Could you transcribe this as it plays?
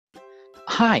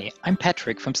Hi, I'm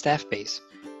Patrick from Staffbase.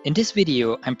 In this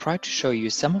video, I'm proud to show you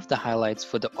some of the highlights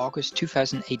for the August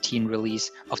 2018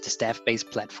 release of the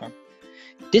Staffbase platform.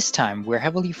 This time, we're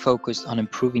heavily focused on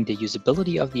improving the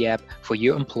usability of the app for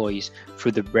your employees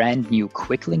through the brand new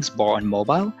Quick Links bar on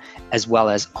mobile, as well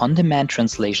as on-demand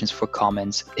translations for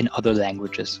comments in other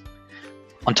languages.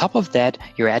 On top of that,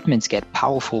 your admins get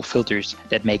powerful filters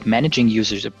that make managing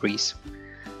users a breeze.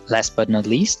 Last but not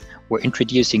least, we're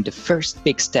introducing the first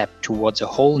big step towards a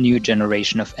whole new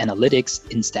generation of analytics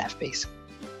in Staffbase.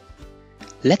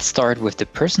 Let's start with the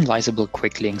personalizable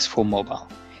quick links for mobile.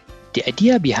 The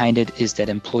idea behind it is that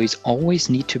employees always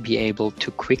need to be able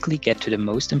to quickly get to the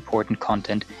most important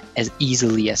content as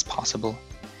easily as possible.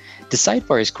 The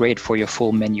sidebar is great for your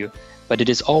full menu, but it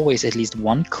is always at least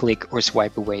one click or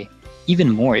swipe away, even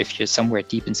more if you're somewhere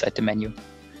deep inside the menu.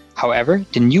 However,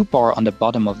 the new bar on the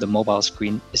bottom of the mobile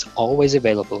screen is always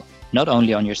available, not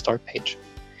only on your start page.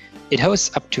 It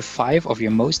hosts up to 5 of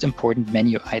your most important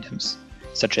menu items,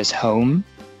 such as Home,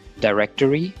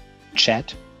 Directory,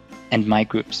 Chat, and My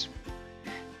Groups.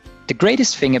 The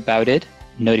greatest thing about it,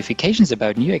 notifications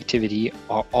about new activity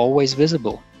are always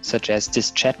visible, such as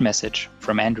this chat message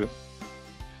from Andrew.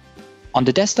 On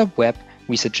the desktop web,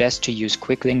 we suggest to use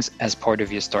quick links as part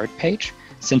of your start page,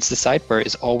 since the sidebar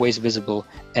is always visible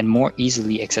and more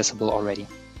easily accessible already.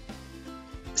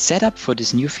 Setup for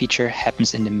this new feature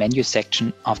happens in the menu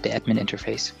section of the admin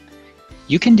interface.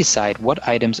 You can decide what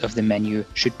items of the menu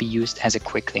should be used as a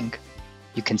quick link.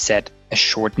 You can set a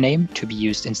short name to be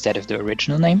used instead of the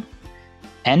original name,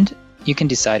 and you can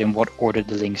decide in what order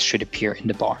the links should appear in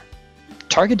the bar.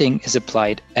 Targeting is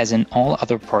applied as in all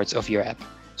other parts of your app.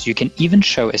 So you can even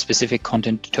show a specific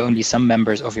content to only some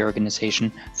members of your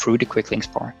organization through the Quick Links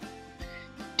bar.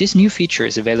 This new feature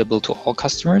is available to all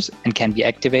customers and can be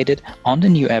activated on the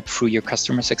new app through your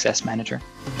Customer Success Manager.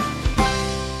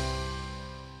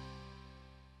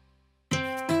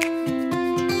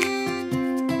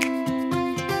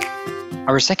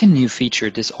 Our second new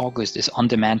feature this August is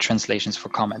on-demand translations for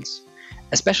comments.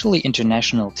 Especially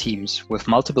international teams with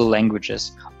multiple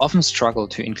languages often struggle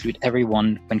to include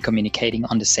everyone when communicating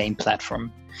on the same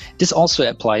platform. This also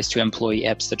applies to employee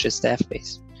apps such as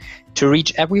Staffbase. To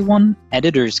reach everyone,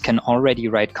 editors can already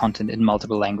write content in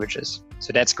multiple languages,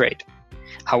 so that's great.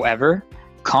 However,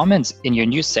 comments in your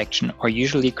news section are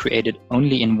usually created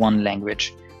only in one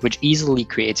language, which easily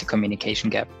creates a communication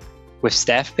gap. With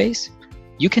Staffbase,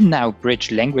 you can now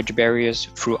bridge language barriers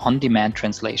through on-demand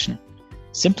translation.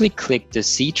 Simply click the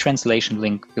See Translation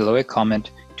link below a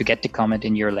comment to get the comment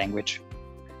in your language.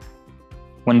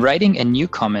 When writing a new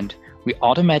comment, we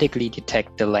automatically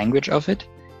detect the language of it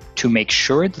to make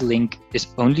sure the link is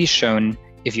only shown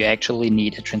if you actually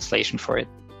need a translation for it.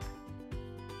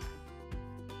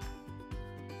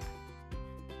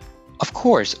 Of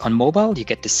course, on mobile you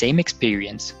get the same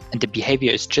experience, and the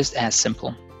behavior is just as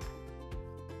simple.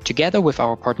 Together with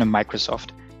our partner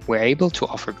Microsoft, we're able to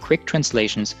offer quick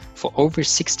translations for over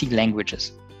 60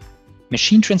 languages.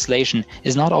 Machine translation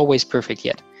is not always perfect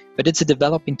yet, but it's a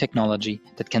developing technology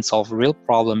that can solve real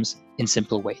problems in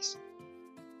simple ways.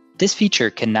 This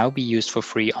feature can now be used for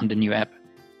free on the new app.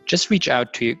 Just reach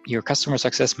out to your Customer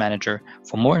Success Manager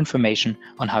for more information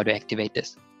on how to activate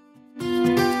this.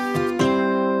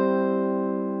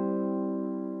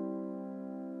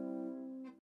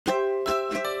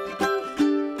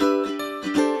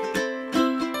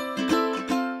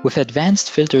 With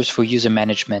advanced filters for user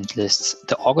management lists,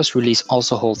 the August release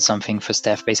also holds something for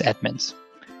Staffbase admins.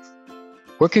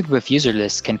 Working with user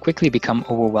lists can quickly become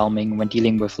overwhelming when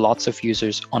dealing with lots of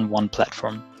users on one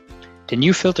platform. The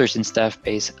new filters in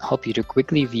Staffbase help you to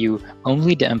quickly view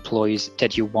only the employees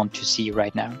that you want to see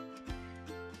right now.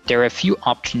 There are a few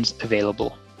options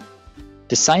available.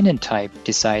 The sign-in type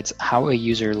decides how a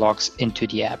user logs into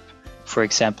the app, for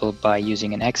example by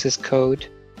using an access code,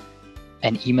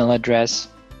 an email address,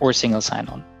 or single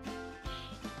sign-on.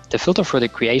 The filter for the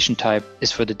creation type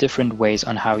is for the different ways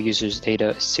on how users' data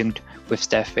is synced with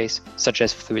Staffbase, such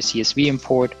as through a CSV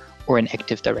import or an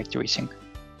Active Directory sync.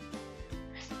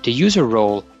 The user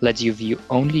role lets you view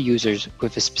only users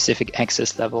with a specific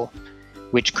access level,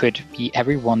 which could be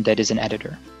everyone that is an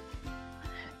editor.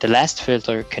 The last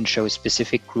filter can show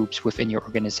specific groups within your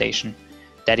organization.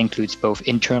 That includes both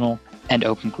internal and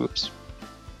open groups.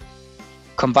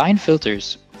 Combine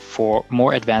filters for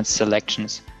more advanced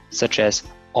selections, such as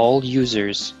all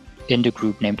users in the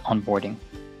group named Onboarding.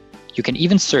 You can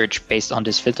even search based on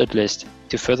this filtered list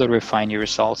to further refine your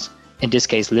results. In this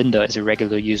case, Linda is a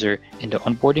regular user in the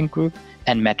Onboarding group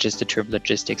and matches the term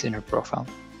logistics in her profile.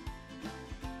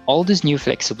 All this new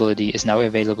flexibility is now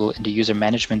available in the user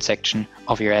management section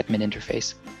of your admin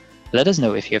interface. Let us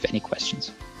know if you have any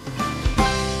questions.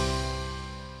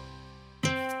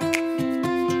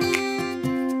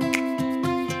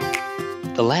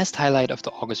 The last highlight of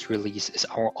the August release is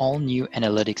our all-new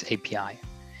Analytics API.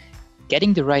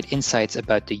 Getting the right insights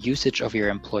about the usage of your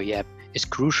employee app is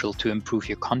crucial to improve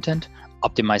your content,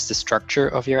 optimize the structure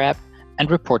of your app,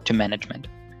 and report to management.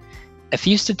 A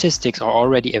few statistics are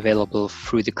already available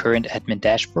through the current admin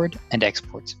dashboard and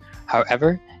exports.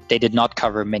 However, they did not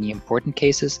cover many important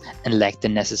cases and lacked the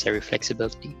necessary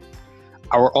flexibility.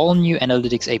 Our all-new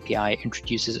Analytics API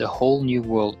introduces a whole new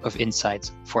world of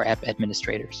insights for app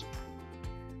administrators.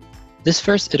 This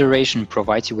first iteration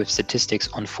provides you with statistics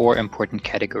on 4 important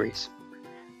categories.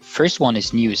 First one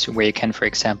is news, where you can, for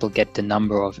example, get the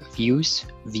number of views,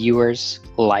 viewers,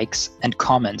 likes, and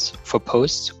comments for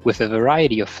posts with a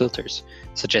variety of filters,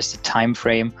 such as the time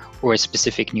frame or a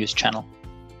specific news channel.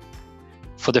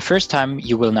 For the first time,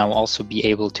 you will now also be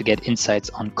able to get insights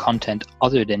on content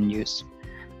other than news.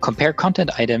 Compare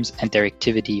content items and their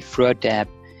activity throughout the app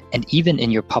and even in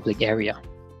your public area.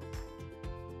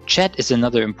 Chat is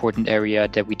another important area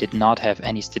that we did not have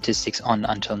any statistics on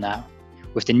until now.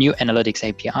 With the new Analytics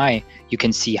API, you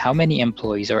can see how many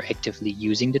employees are actively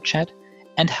using the chat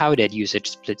and how that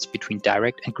usage splits between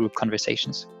direct and group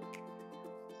conversations.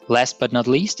 Last but not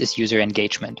least is user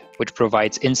engagement, which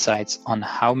provides insights on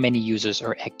how many users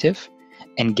are active,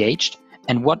 engaged,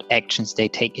 and what actions they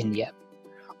take in the app.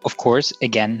 Of course,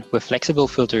 again, with flexible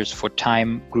filters for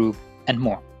time, group, and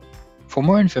more. For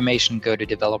more information, go to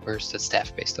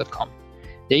developers.staffbase.com.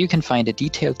 There you can find a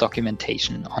detailed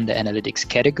documentation on the analytics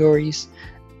categories,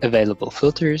 available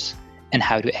filters, and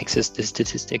how to access the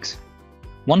statistics.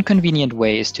 One convenient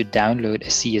way is to download a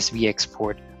CSV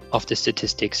export of the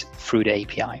statistics through the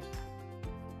API.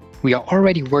 We are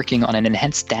already working on an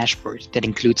enhanced dashboard that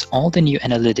includes all the new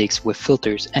analytics with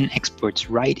filters and exports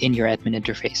right in your admin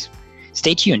interface.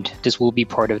 Stay tuned, this will be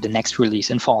part of the next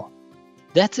release in fall.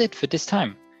 That's it for this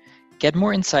time. Get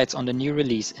more insights on the new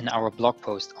release in our blog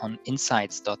post on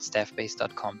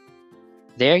insights.staffbase.com.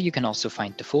 There you can also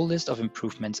find the full list of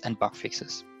improvements and bug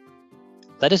fixes.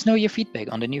 Let us know your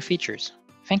feedback on the new features.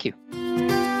 Thank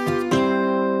you.